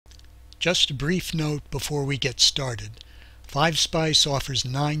Just a brief note before we get started. 5Spice offers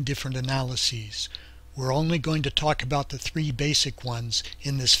 9 different analyses. We're only going to talk about the 3 basic ones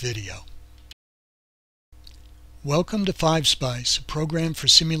in this video. Welcome to 5Spice, a program for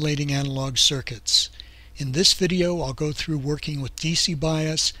simulating analog circuits. In this video I'll go through working with DC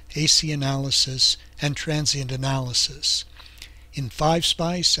bias, AC analysis, and transient analysis. In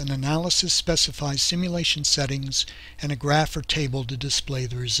 5Spice, an analysis specifies simulation settings and a graph or table to display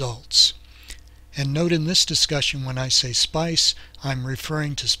the results. And note in this discussion when I say SPICE, I'm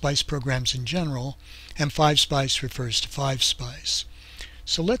referring to SPICE programs in general, and 5Spice refers to 5Spice.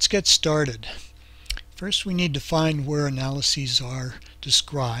 So let's get started. First we need to find where analyses are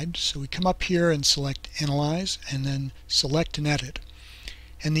described. So we come up here and select Analyze, and then select and Edit.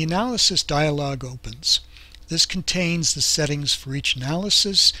 And the analysis dialog opens. This contains the settings for each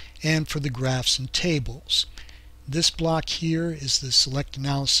analysis and for the graphs and tables. This block here is the Select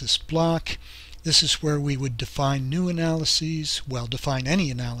Analysis block. This is where we would define new analyses, well, define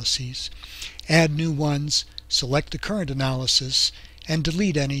any analyses, add new ones, select the current analysis, and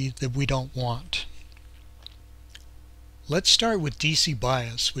delete any that we don't want. Let's start with DC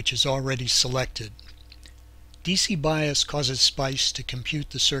bias, which is already selected. DC bias causes SPICE to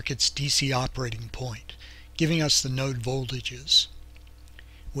compute the circuit's DC operating point, giving us the node voltages.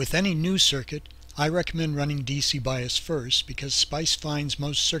 With any new circuit, I recommend running DC bias first because SPICE finds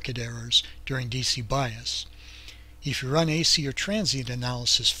most circuit errors during DC bias. If you run AC or transient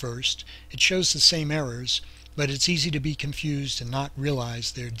analysis first, it shows the same errors, but it's easy to be confused and not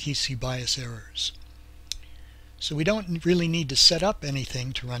realize they're DC bias errors. So we don't really need to set up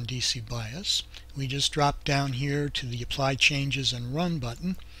anything to run DC bias. We just drop down here to the Apply Changes and Run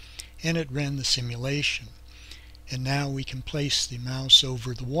button, and it ran the simulation. And now we can place the mouse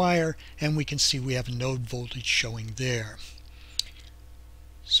over the wire and we can see we have a node voltage showing there.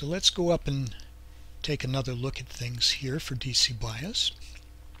 So let's go up and take another look at things here for DC bias.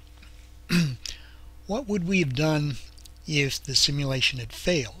 What would we have done if the simulation had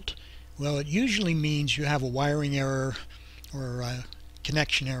failed? Well, it usually means you have a wiring error or a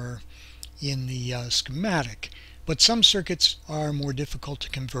connection error in the schematic. But some circuits are more difficult to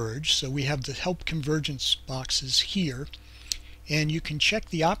converge, so we have the Help Convergence boxes here, and you can check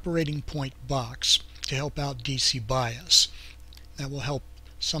the operating point box to help out DC bias. That will help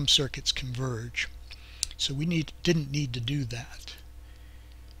some circuits converge. So we didn't need to do that.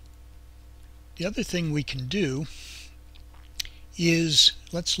 The other thing we can do is,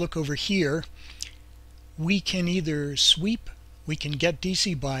 let's look over here, we can either sweep, we can get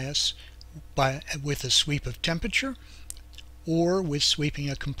DC bias with a sweep of temperature or with sweeping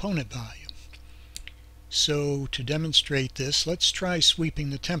a component value. So to demonstrate this, let's try sweeping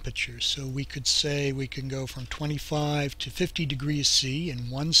the temperature. So we could say we can go from 25 to 50 degrees C in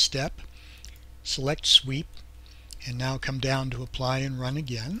one step, select sweep, and now come down to apply and run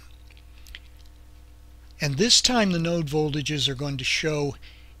again. And this time the node voltages are going to show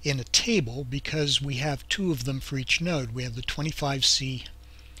in a table because we have 2 of them for each node. We have the 25C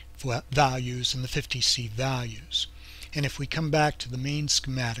values and the 50C values. And if we come back to the main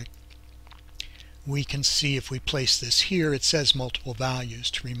schematic, we can see if we place this here, it says multiple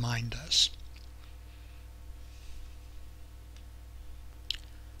values to remind us.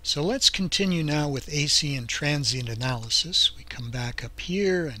 So let's continue now with AC and transient analysis. We come back up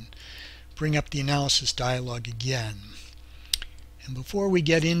here and bring up the analysis dialog again. And before we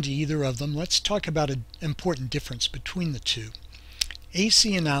get into either of them, let's talk about an important difference between the two.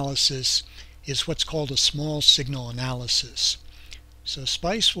 AC analysis is what's called a small signal analysis. So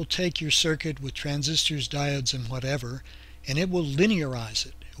SPICE will take your circuit with transistors, diodes, and whatever, and it will linearize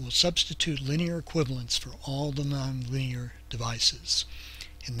it. It will substitute linear equivalents for all the nonlinear devices.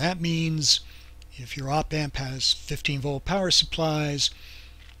 And that means if your op-amp has 15-volt power supplies,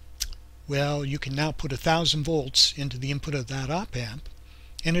 well, you can now put 1,000 volts into the input of that op-amp,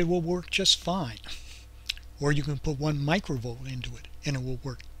 and it will work just fine. Or you can put 1 microvolt into it, and it will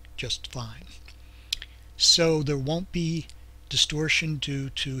work just fine. So there won't be distortion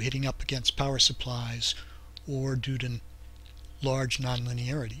due to hitting up against power supplies or due to large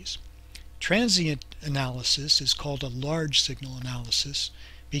nonlinearities. Transient analysis is called a large signal analysis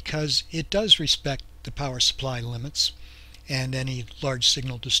because it does respect the power supply limits and any large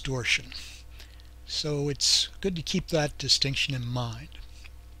signal distortion. So it's good to keep that distinction in mind.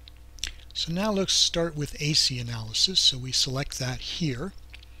 So now let's start with AC analysis. So we select that here.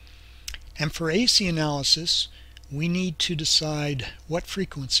 And for AC analysis, we need to decide what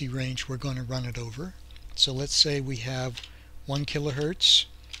frequency range we're going to run it over. So let's say we have 1 kilohertz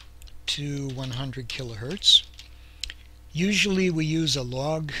to 100 kilohertz. Usually we use a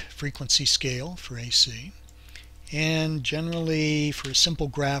log frequency scale for AC, and generally for a simple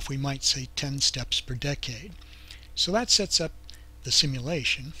graph we might say 10 steps per decade. So that sets up the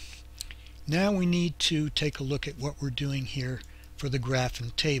simulation. Now we need to take a look at what we're doing here for the graph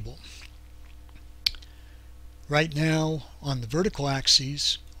and table. Right now on the vertical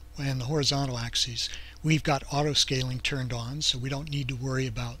axes and the horizontal axes we've got auto scaling turned on, so we don't need to worry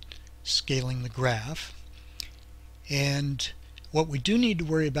about scaling the graph. And what we do need to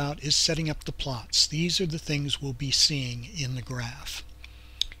worry about is setting up the plots. These are the things we'll be seeing in the graph.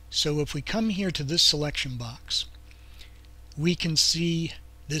 So if we come here to this selection box, we can see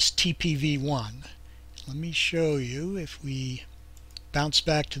this TPV1. Let me show you. If we bounce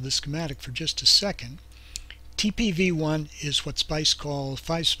back to the schematic for just a second, TPV1 is what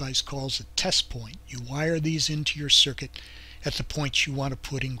 5Spice calls a test point. You wire these into your circuit at the points you want to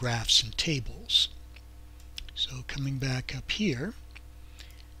put in graphs and tables. So coming back up here,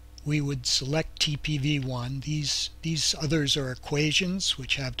 we would select TPV1. These others are equations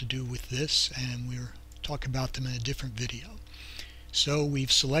which have to do with this, and we'll talk about them in a different video. So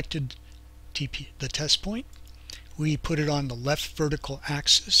we've selected the test point. We put it on the left vertical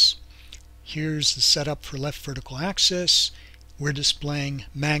axis. Here's the setup for left vertical axis. We're displaying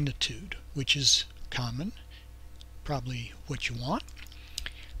magnitude, which is common, probably what you want.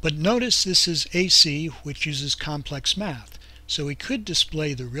 But notice this is AC, which uses complex math. So we could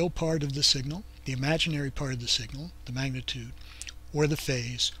display the real part of the signal, the imaginary part of the signal, the magnitude, or the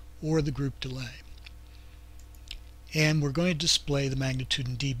phase, or the group delay. And we're going to display the magnitude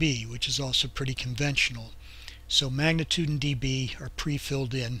in dB, which is also pretty conventional. So magnitude and dB are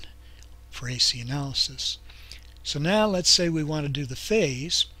pre-filled in for AC analysis. So now let's say we want to do the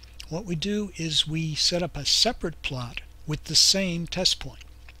phase. What we do is we set up a separate plot with the same test point.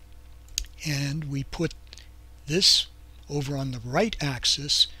 And we put this over on the right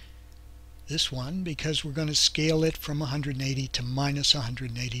axis, this one, because we're going to scale it from 180 to minus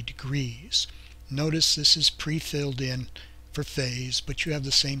 180 degrees. Notice this is pre-filled in for phase, but you have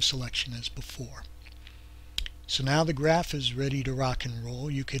the same selection as before. So now the graph is ready to rock and roll.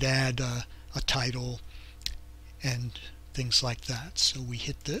 You could add a title and things like that. So we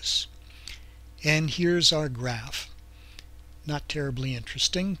hit this, and here's our graph. Not terribly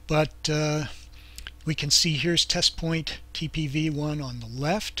interesting, but we can see here's test point TPV1 on the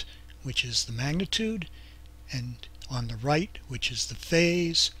left, which is the magnitude, and on the right, which is the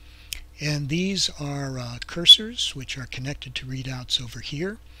phase. And these are cursors, which are connected to readouts over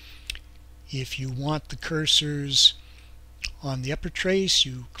here. If you want the cursors on the upper trace,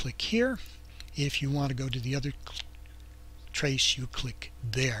 you click here. If you want to go to the other trace, you click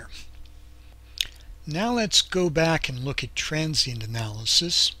there. Now let's go back and look at transient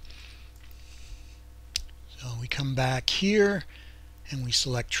analysis. So we come back here and we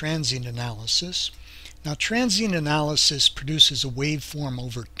select transient analysis. Now transient analysis produces a waveform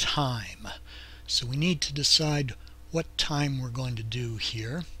over time. So we need to decide what time we're going to do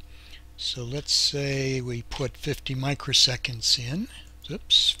here. So let's say we put 50 microseconds in.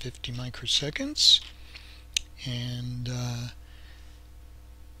 Oops, 50 microseconds. And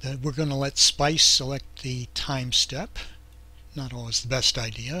we're going to let Spice select the time step. Not always the best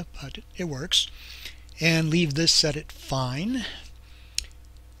idea, but it works. And leave this set at fine.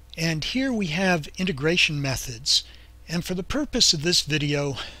 And here we have integration methods. And for the purpose of this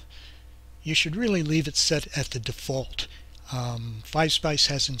video, you should really leave it set at the default. 5Spice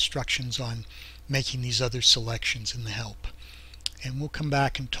has instructions on making these other selections in the help. And we'll come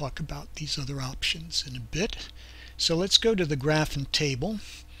back and talk about these other options in a bit. So let's go to the graph and table.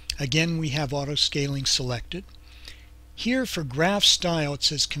 Again, we have auto scaling selected. Here for graph style it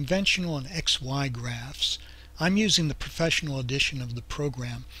says conventional and XY graphs. I'm using the professional edition of the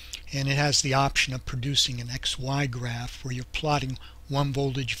program, and it has the option of producing an XY graph where you're plotting one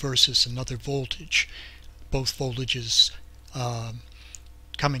voltage versus another voltage, both voltages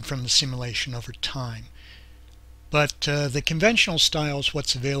coming from the simulation over time. But the conventional style is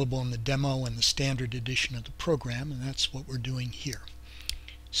what's available in the demo and the standard edition of the program, and that's what we're doing here.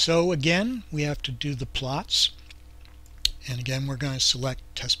 So again, we have to do the plots, and again we're going to select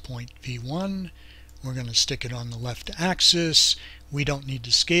test point V1. We're going to stick it on the left axis. We don't need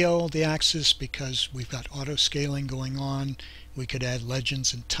to scale the axis because we've got auto scaling going on. We could add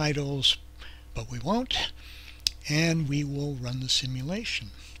legends and titles, but we won't. And we will run the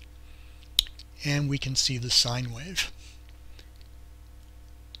simulation. And we can see the sine wave.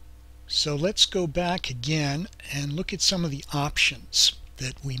 So let's go back again and look at some of the options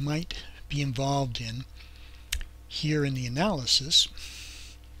that we might be involved in here in the analysis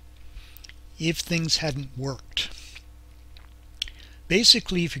if things hadn't worked.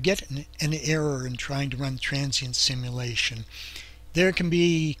 Basically, if you get an error in trying to run transient simulation, there can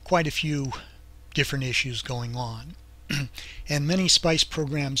be quite a few different issues going on. And many SPICE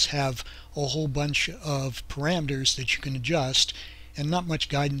programs have a whole bunch of parameters that you can adjust and not much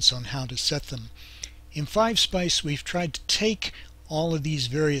guidance on how to set them. In 5Spice, we've tried to take all of these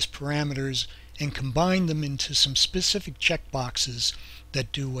various parameters and combine them into some specific checkboxes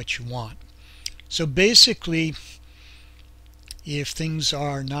that do what you want. So basically, if things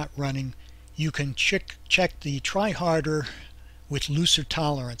are not running, you can check the try harder with looser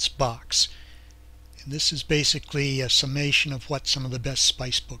tolerance box. And this is basically a summation of what some of the best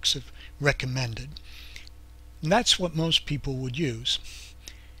SPICE books have recommended. And that's what most people would use.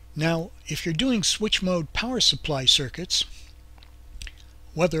 Now, if you're doing switch mode power supply circuits,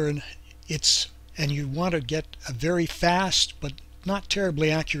 whether it's and you want to get a very fast but not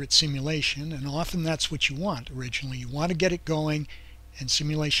terribly accurate simulation, and often that's what you want originally. You want to get it going and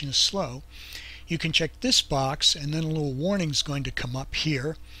simulation is slow. You can check this box and then a little warning is going to come up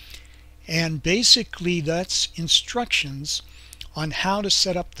here. And basically that's instructions on how to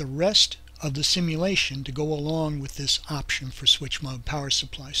set up the rest of the simulation to go along with this option for switch mode power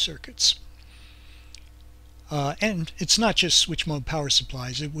supply circuits. And it's not just switch mode power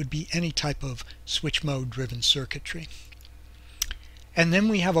supplies, it would be any type of switch mode driven circuitry. And then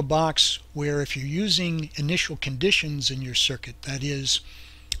we have a box where if you're using initial conditions in your circuit, that is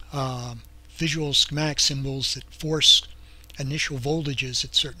visual schematic symbols that force initial voltages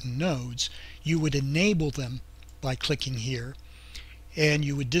at certain nodes, you would enable them by clicking here, and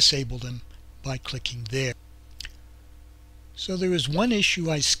you would disable them by clicking there. So there was one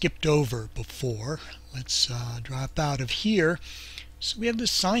issue I skipped over before. Let's drop out of here. So we have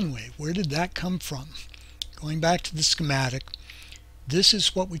this sine wave. Where did that come from? Going back to the schematic, this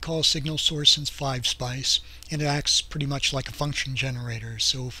is what we call signal source in 5Spice, and it acts pretty much like a function generator.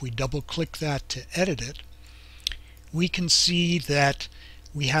 So if we double click that to edit it, we can see that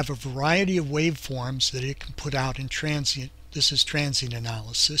we have a variety of waveforms that it can put out in transient. This is transient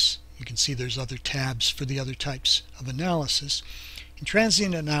analysis. You can see there's other tabs for the other types of analysis. In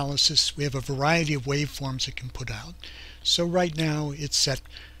transient analysis, we have a variety of waveforms it can put out. So right now it's set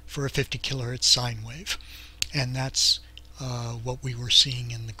for a 50 kilohertz sine wave, and that's what we were seeing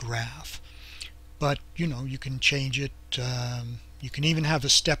in the graph. But you know, you can change it. You can even have a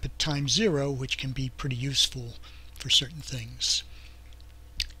step at time 0, which can be pretty useful for certain things.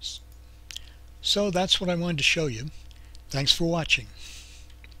 So that's what I wanted to show you. Thanks for watching.